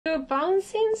Do a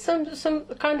balancing, some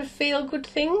kind of feel-good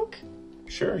thing?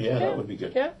 Sure, yeah, that would be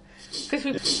good. Yeah,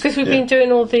 because we've been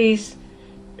doing all these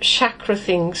chakra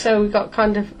things, so we've got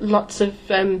kind of lots of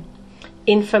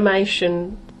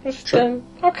information. Just, Sure.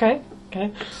 Okay.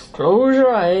 Close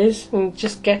your eyes and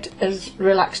just get as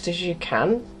relaxed as you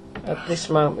can at this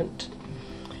moment.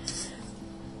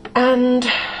 And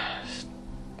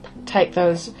take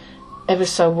those ever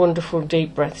so wonderful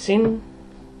deep breaths in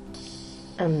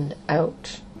and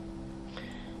out.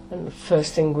 And the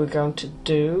first thing we're going to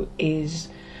do is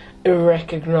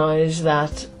recognise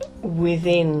that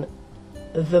within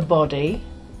the body,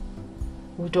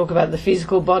 we talk about the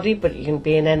physical body, but it can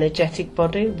be an energetic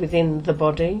body within the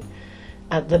body,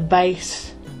 at the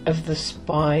base of the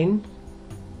spine.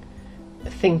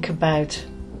 Think about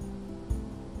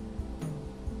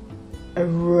a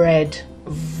red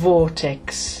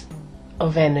vortex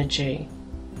of energy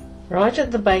right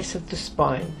at the base of the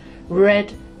spine.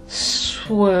 Red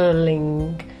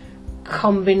swirling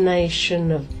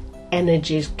combination of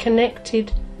energies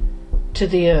connected to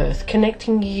the earth,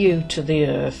 connecting you to the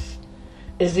earth,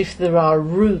 as if there are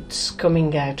roots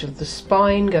coming out of the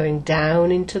spine going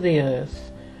down into the earth.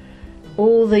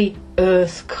 All the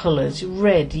earth colours,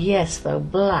 red, yes, though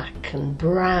black and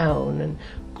brown and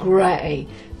grey.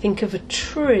 Think of a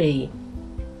tree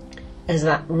as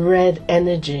that red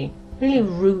energy really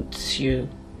roots you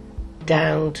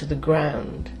down to the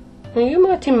ground. Now you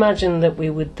might imagine that we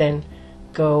would then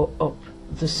go up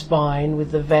the spine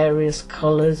with the various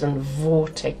colours and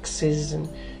vortexes and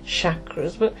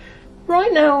chakras, but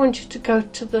right now I want you to go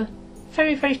to the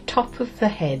very, very top of the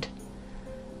head.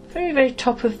 Very, very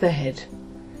top of the head,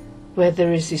 where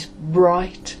there is this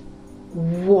bright,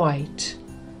 white,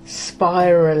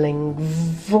 spiralling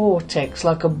vortex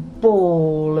like a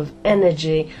ball of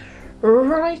energy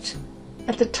right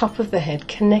at the top of the head,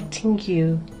 connecting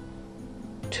you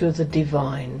to the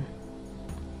divine.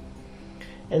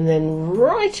 And then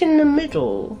right in the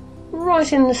middle,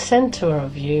 right in the centre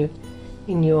of you,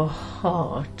 in your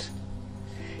heart,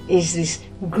 is this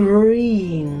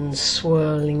green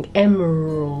swirling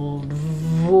emerald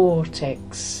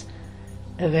vortex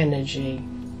of energy,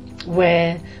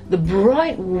 where the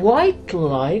bright white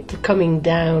light coming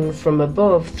down from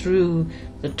above through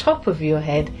the top of your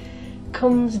head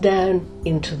comes down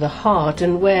into the heart,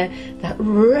 and where that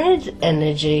red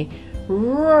energy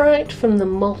right from the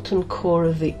molten core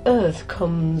of the earth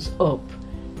comes up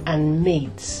and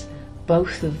meets.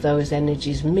 Both of those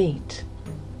energies meet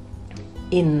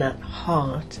in that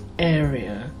heart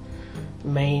area. It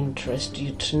may interest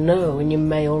you to know, and you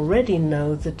may already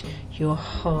know, that your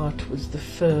heart was the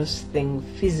first thing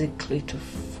physically to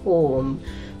form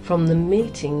from the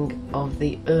meeting of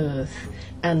the earth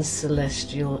and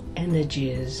celestial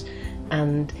energies,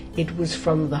 and it was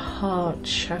from the heart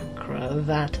chakra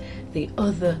that the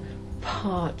other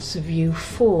parts of you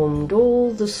formed,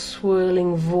 all the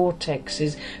swirling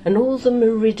vortexes and all the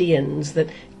meridians that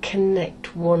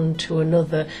connect one to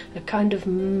another, a kind of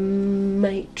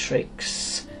matrix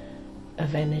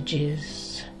of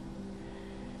energies.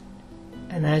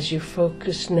 And as you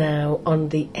focus now on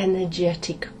the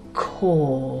energetic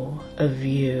core of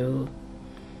you,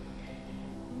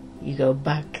 you go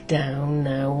back down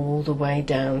now, all the way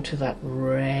down to that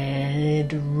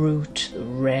red root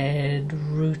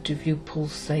of you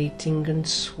pulsating and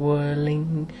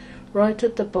swirling right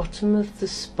at the bottom of the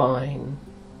spine.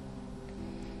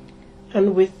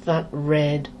 And with that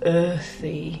red,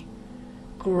 earthy,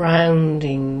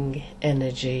 grounding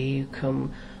energy, you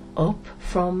come up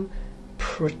from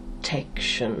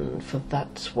protection, for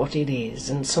that's what it is.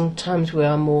 And sometimes we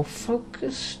are more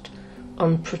focused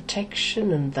on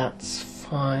protection, and that's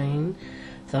fine.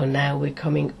 Though now we're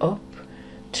coming up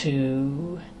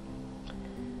to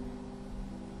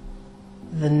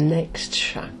the next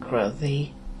chakra, the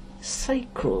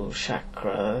sacral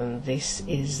chakra, and this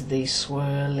is the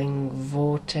swirling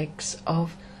vortex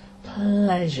of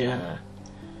pleasure.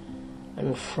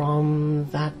 And from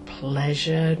that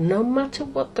pleasure, no matter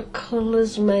what the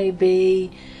colours may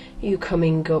be, you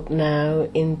coming up now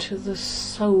into the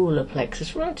solar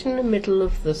plexus, right in the middle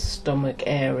of the stomach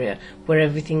area, where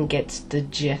everything gets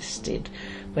digested,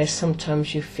 where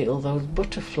sometimes you feel those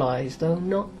butterflies, though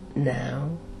not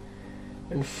now.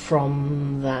 And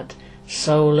from that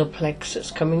solar plexus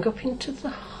coming up into the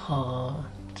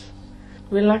heart,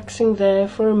 relaxing there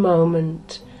for a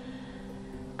moment,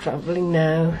 travelling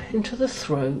now into the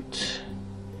throat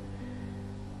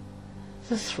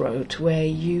where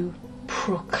you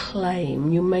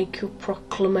proclaim, you make your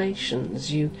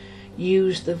proclamations, you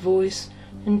use the voice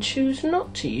and choose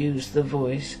not to use the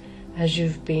voice, as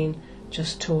you've been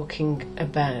just talking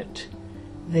about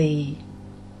the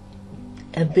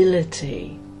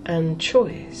ability and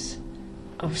choice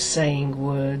of saying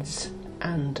words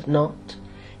and not,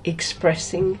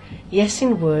 expressing, yes,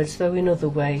 in words, though in other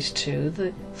ways too,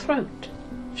 the throat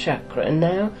chakra. And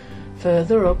now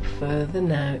further up, further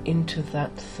now into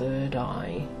that third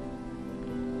eye,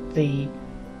 the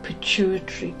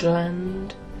pituitary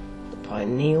gland, the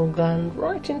pineal gland,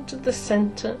 right into the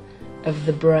centre of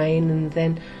the brain, and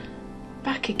then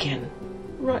back again,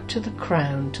 right to the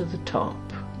crown, to the top.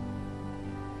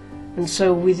 And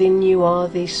so within you are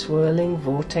these swirling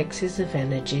vortexes of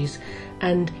energies,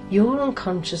 and your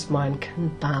unconscious mind can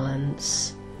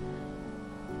balance,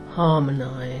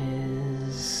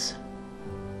 harmonize,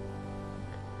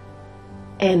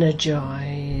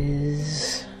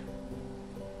 energize,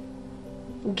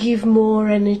 give more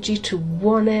energy to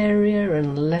one area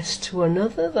and less to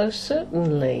another, though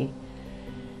certainly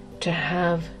to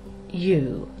have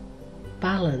you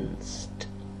balanced.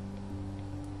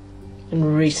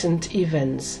 And recent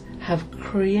events have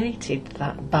created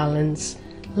that balance.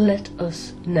 Let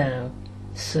us now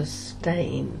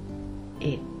sustain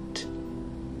it,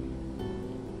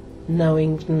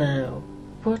 knowing now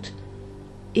what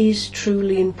is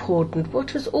truly important,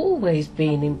 what has always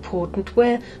been important,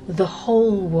 where the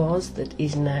hole was that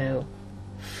is now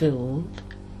filled.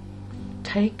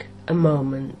 Take a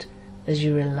moment as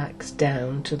you relax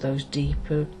down to those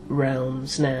deeper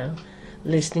realms now,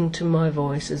 listening to my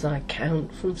voice as I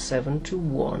count from 7 to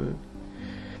 1.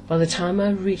 By the time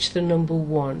I reach the number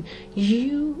 1,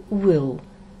 you will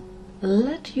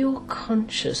let your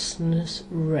consciousness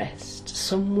rest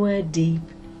somewhere deep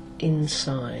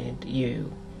inside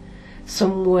you,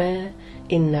 somewhere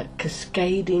in that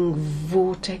cascading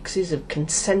vortexes of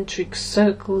concentric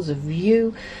circles of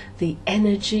you, the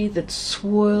energy that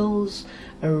swirls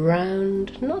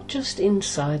around, not just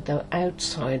inside though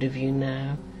outside of you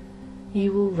now.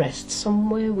 You will rest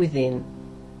somewhere within,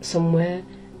 somewhere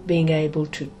being able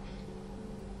to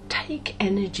take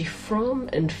energy from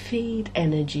and feed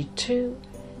energy to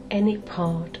any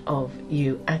part of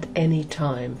you at any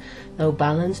time, though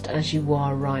balanced as you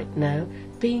are right now,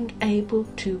 being able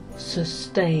to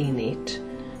sustain it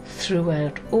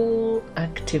throughout all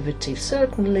activity,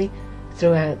 certainly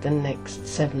throughout the next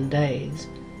 7 days.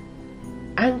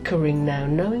 Anchoring now,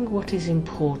 knowing what is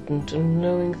important and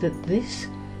knowing that this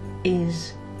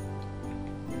is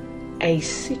a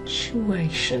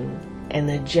situation,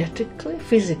 energetically,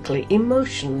 physically,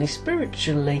 emotionally,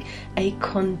 spiritually, a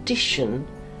condition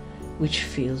which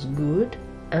feels good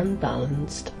and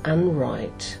balanced and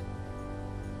right,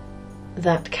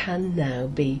 that can now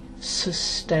be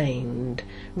sustained,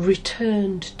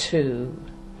 returned to,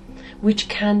 which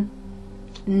can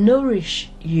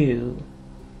nourish you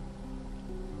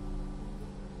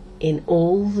in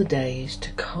all the days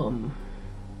to come.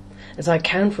 As I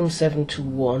count from 7 to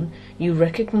 1, you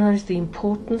recognize the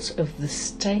importance of the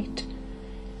state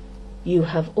you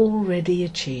have already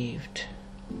achieved.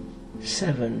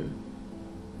 7.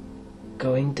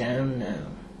 Going down now.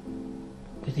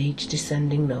 With each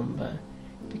descending number,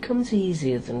 it becomes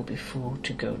easier than before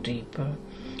to go deeper.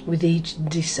 With each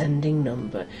descending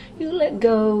number, you let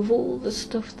go of all the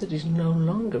stuff that is no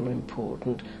longer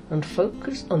important and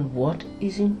focus on what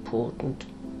is important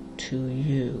to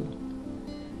you.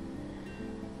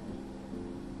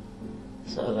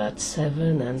 So that's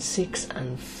 7 and 6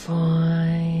 and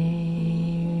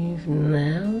 5.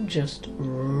 Now just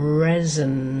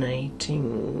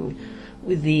resonating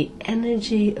with the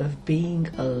energy of being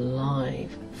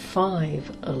alive.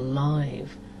 5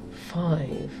 alive.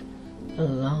 5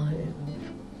 alive.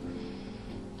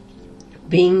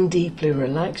 Being deeply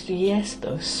relaxed, yes,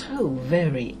 though so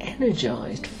very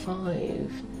energized.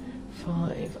 5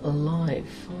 alive.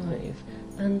 5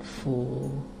 and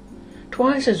 4.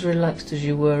 Twice as relaxed as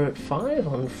you were at 5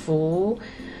 on 4,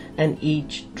 and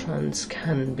each trance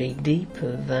can be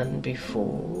deeper than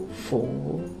before.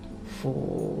 4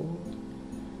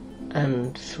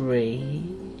 and 3.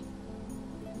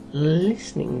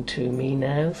 Listening to me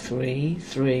now. 3.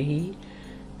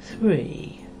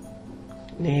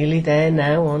 Nearly there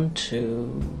now on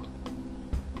 2.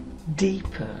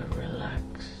 Deeper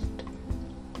relaxed.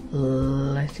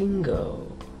 Letting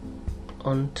go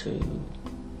on 2.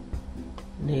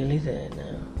 Nearly there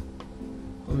now.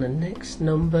 On the next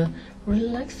number,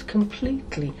 relax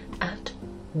completely at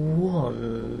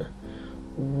 1.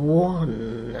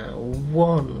 1 now.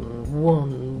 1.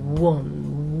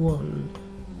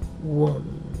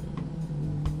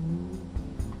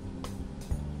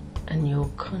 And your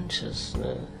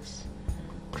consciousness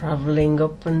travelling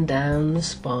up and down the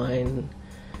spine,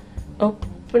 up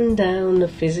and down the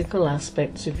physical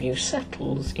aspects of you,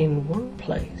 settles in one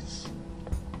place.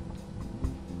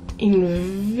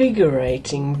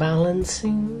 invigorating,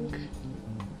 balancing,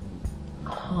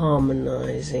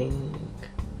 harmonizing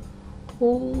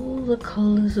all the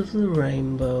colours of the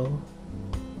rainbow.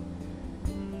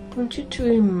 I want you to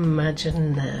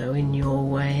imagine now in your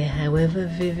way, however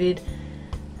vivid,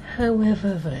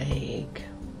 however vague,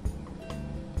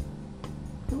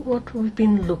 what we've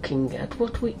been looking at,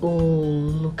 what we all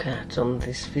look at on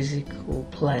this physical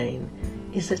plane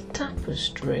is a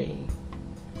tapestry.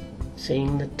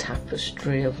 Seeing the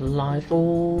tapestry of life,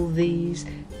 all these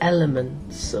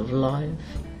elements of life,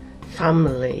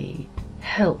 family,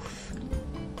 health,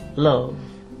 love,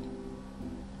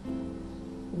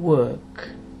 work,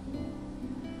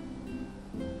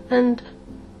 and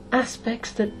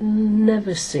aspects that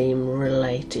never seem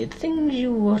related, things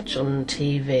you watch on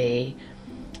TV,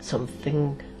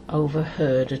 something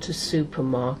overheard at a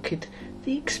supermarket,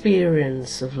 the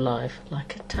experience of life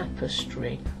like a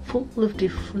tapestry full of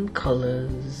different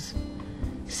colours,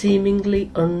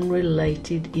 seemingly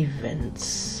unrelated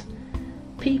events,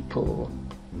 people,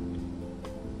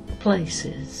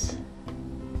 places,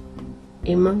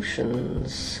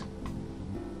 emotions,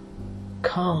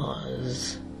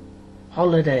 cars,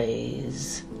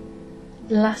 holidays,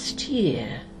 last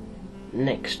year,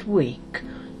 next week,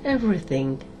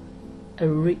 everything a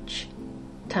rich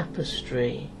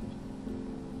tapestry.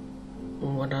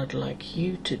 What I'd like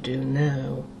you to do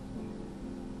now,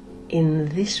 in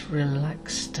this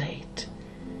relaxed state,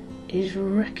 is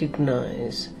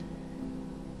recognize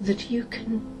that you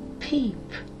can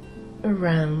peep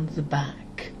around the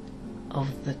back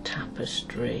of the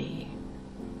tapestry.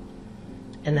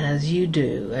 And as you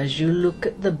do, as you look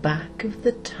at the back of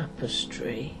the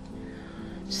tapestry,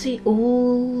 see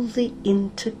all the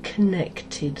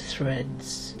interconnected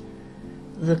threads,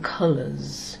 the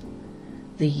colours,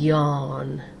 the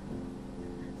yarn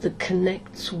that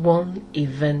connects one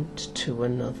event to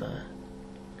another,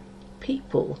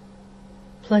 people,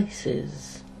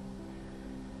 places,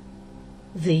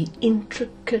 the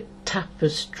intricate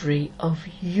tapestry of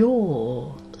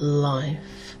your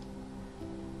life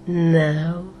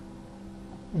now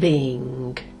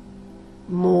being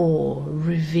more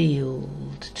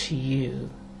revealed to you,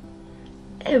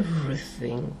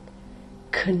 everything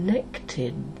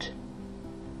connected,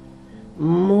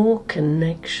 more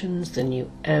connections than you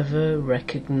ever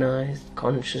recognized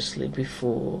consciously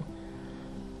before,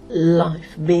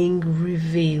 life being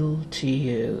revealed to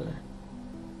you,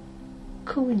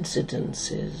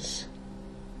 coincidences,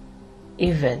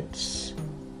 events,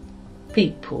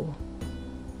 people,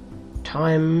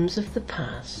 times of the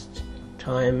past,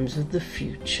 times of the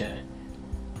future,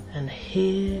 and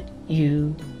here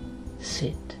you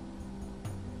sit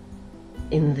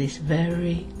in this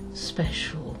very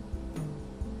special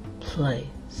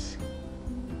place,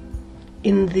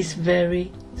 in this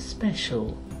very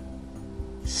special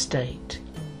state.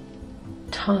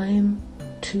 Time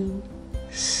to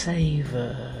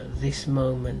savor this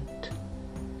moment.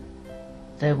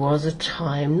 There was a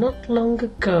time not long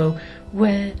ago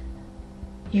where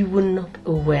you were not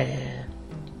aware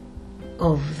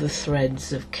of the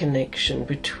threads of connection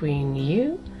between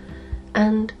you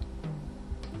and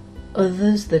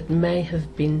others that may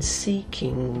have been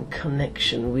seeking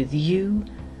connection with you,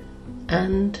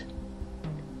 and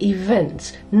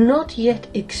events not yet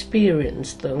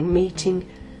experienced, though meeting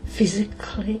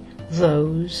physically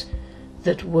those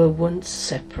that were once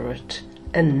separate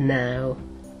and now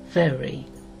very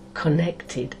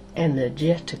connected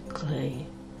energetically.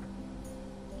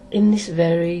 In this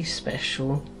very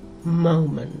special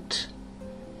moment,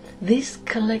 this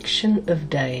collection of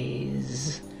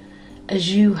days,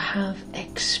 as you have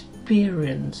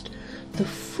experienced the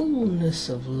fullness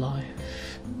of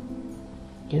life,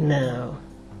 you now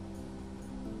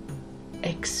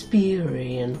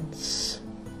experience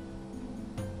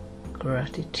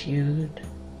gratitude,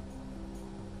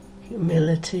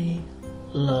 humility,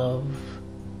 love,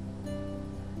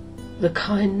 the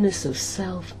kindness of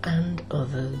self and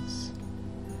others.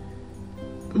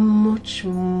 Much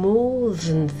more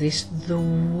than this, the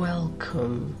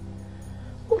welcome.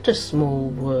 What a small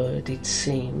word it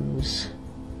seems.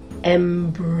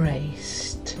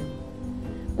 Embraced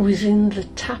within the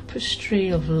tapestry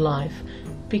of life,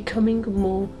 becoming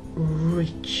more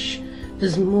rich.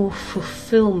 There's more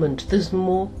fulfillment, there's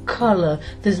more colour,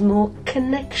 there's more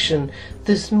connection,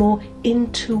 there's more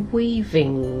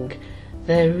interweaving,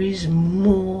 there is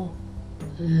more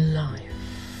life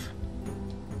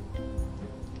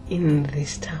in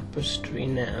this tapestry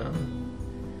now,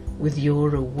 with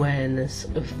your awareness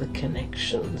of the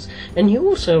connections. And you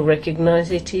also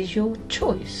recognise it is your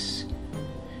choice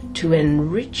to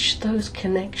enrich those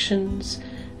connections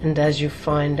And as you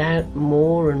find out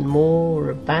more and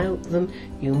more about them,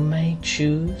 you may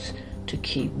choose to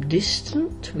keep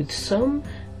distant with some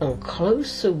and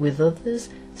closer with others.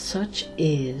 Such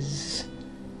is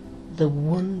the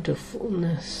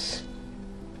wonderfulness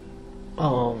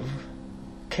of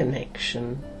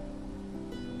connection.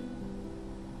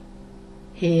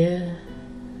 Here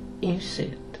you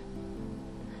sit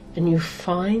and you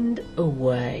find a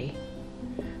way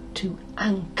to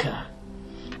anchor,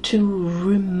 to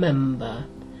remember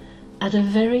at a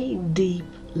very deep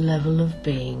level of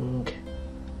being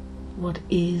what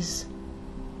is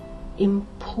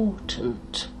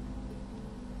important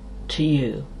to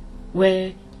you,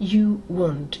 where you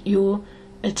want your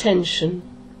attention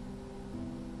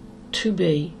to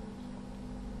be.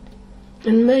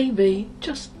 And maybe,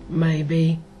 just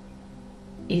maybe,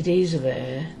 it is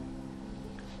there,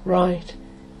 right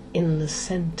in the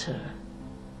center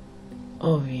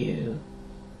of you,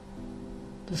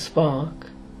 the spark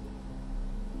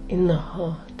in the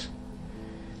heart,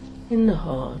 in the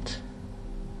heart,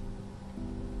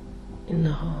 in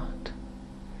the heart,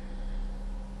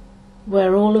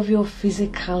 where all of your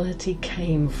physicality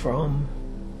came from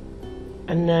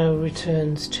and now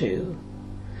returns to.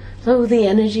 Though the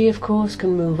energy, of course,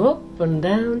 can move up and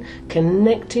down,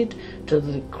 connected to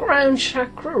the crown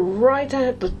chakra, right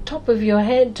out the top of your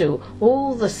head to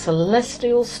all the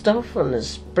celestial stuff and the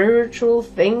spiritual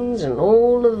things and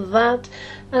all of that,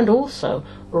 and also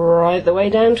right the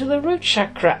way down to the root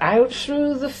chakra, out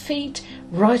through the feet,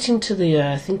 right into the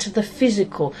earth, into the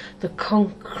physical, the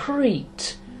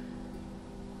concrete,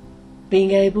 being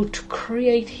able to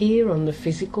create here on the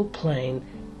physical plane.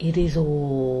 It is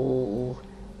all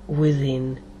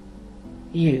within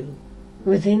you,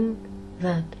 within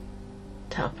that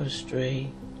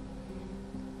tapestry.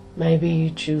 Maybe you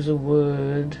choose a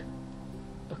word,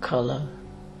 a colour,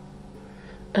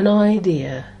 an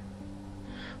idea,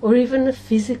 or even a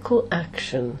physical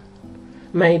action.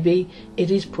 Maybe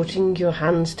it is putting your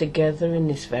hands together in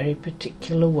this very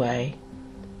particular way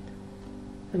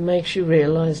that makes you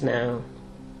realise now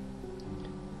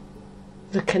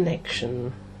the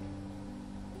connection.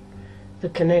 The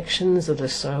connections that are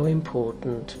so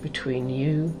important between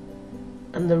you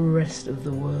and the rest of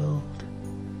the world.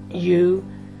 You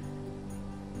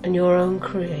and your own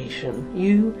creation.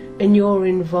 You and your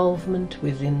involvement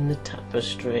within the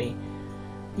tapestry.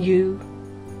 You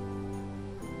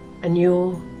and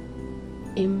your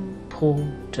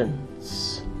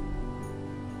importance.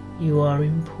 You are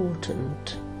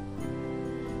important.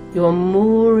 You are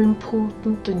more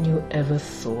important than you ever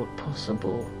thought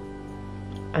possible.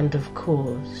 And of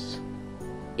course,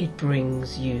 it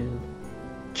brings you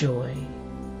joy.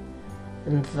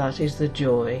 And that is the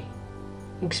joy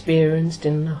experienced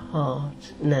in the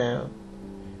heart now.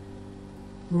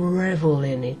 Revel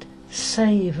in it,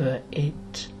 savour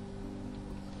it.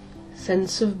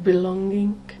 Sense of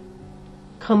belonging,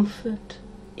 comfort,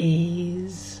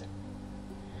 ease,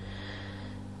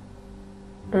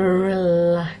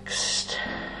 relaxed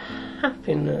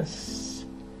happiness,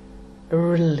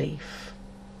 relief.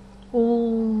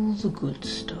 All the good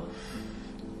stuff.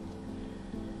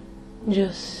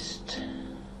 Just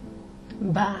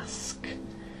bask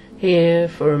here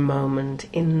for a moment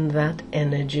in that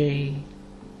energy,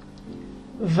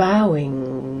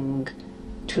 vowing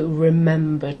to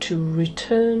remember to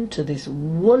return to this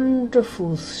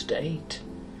wonderful state,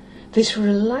 this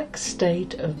relaxed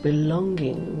state of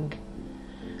belonging,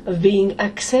 of being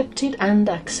accepted and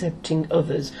accepting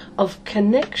others, of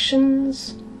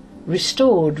connections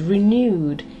restored,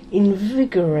 renewed,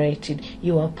 invigorated.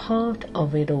 You are part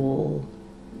of it all.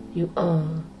 You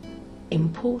are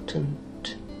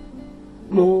important.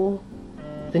 More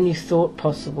than you thought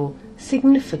possible.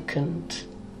 Significant.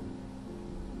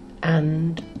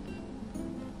 And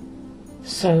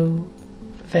so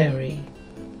very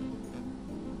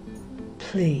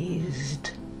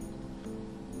pleased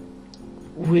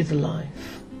with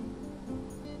life.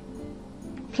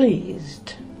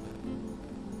 Pleased.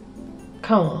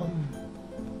 Calm,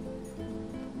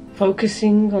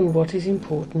 focusing on what is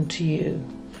important to you,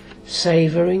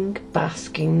 savouring,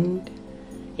 basking,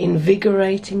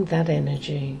 invigorating that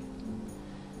energy,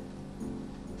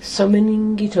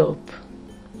 summoning it up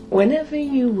whenever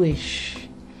you wish,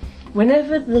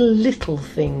 whenever the little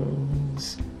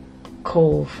things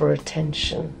call for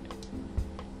attention,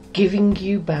 giving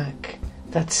you back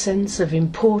that sense of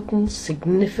importance,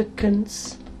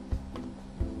 significance,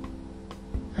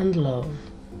 and love.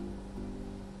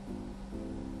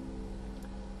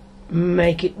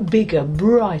 Make it bigger,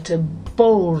 brighter,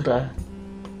 bolder,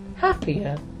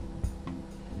 happier,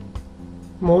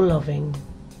 more loving,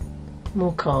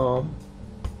 more calm,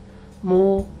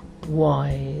 more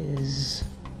wise.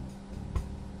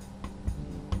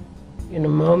 In a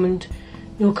moment,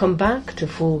 you'll come back to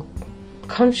full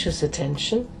conscious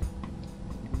attention,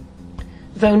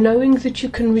 though knowing that you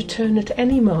can return at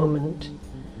any moment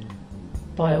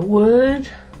by a word,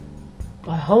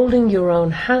 by holding your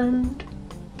own hand,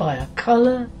 by a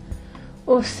colour,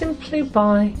 or simply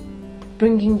by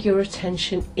bringing your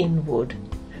attention inward.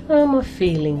 How am I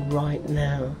feeling right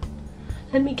now?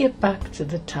 Let me get back to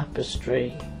the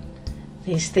tapestry.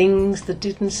 These things that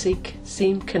didn't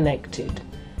seem connected,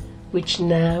 which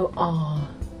now are.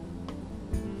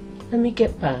 Let me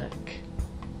get back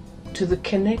to the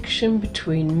connection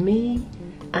between me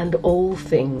and all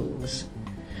things.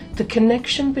 The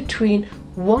connection between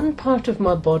one part of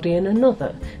my body and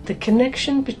another. The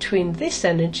connection between this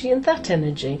energy and that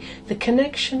energy. The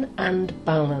connection and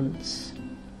balance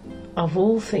of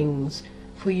all things,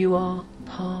 for you are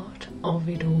part of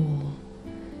it all.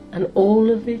 And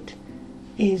all of it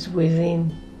is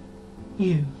within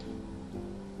you.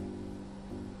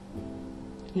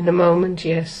 In a moment,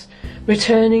 yes,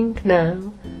 returning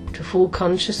now to full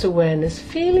conscious awareness,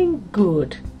 feeling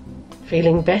good,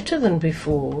 feeling better than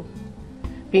before,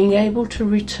 being able to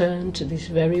return to this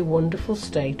very wonderful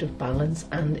state of balance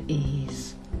and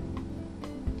ease.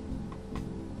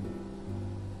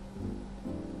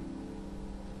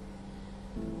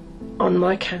 On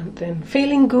my count then,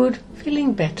 feeling good,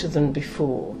 feeling better than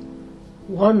before.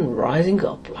 One rising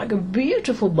up like a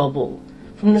beautiful bubble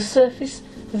from the surface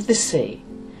of the sea,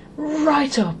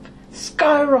 right up,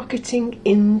 skyrocketing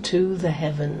into the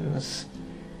heavens.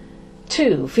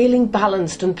 2, feeling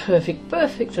balanced and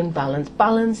perfect and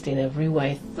balanced in every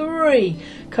way. 3,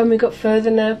 coming up further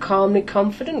now, calmly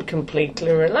confident,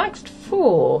 completely relaxed.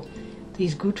 4,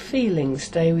 these good feelings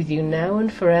stay with you now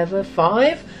and forever.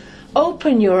 5,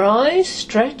 open your eyes,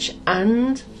 stretch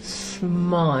and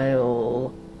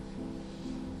smile.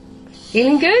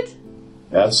 Feeling good?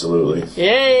 Absolutely.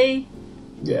 Yay!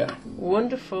 Yeah.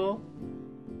 Wonderful.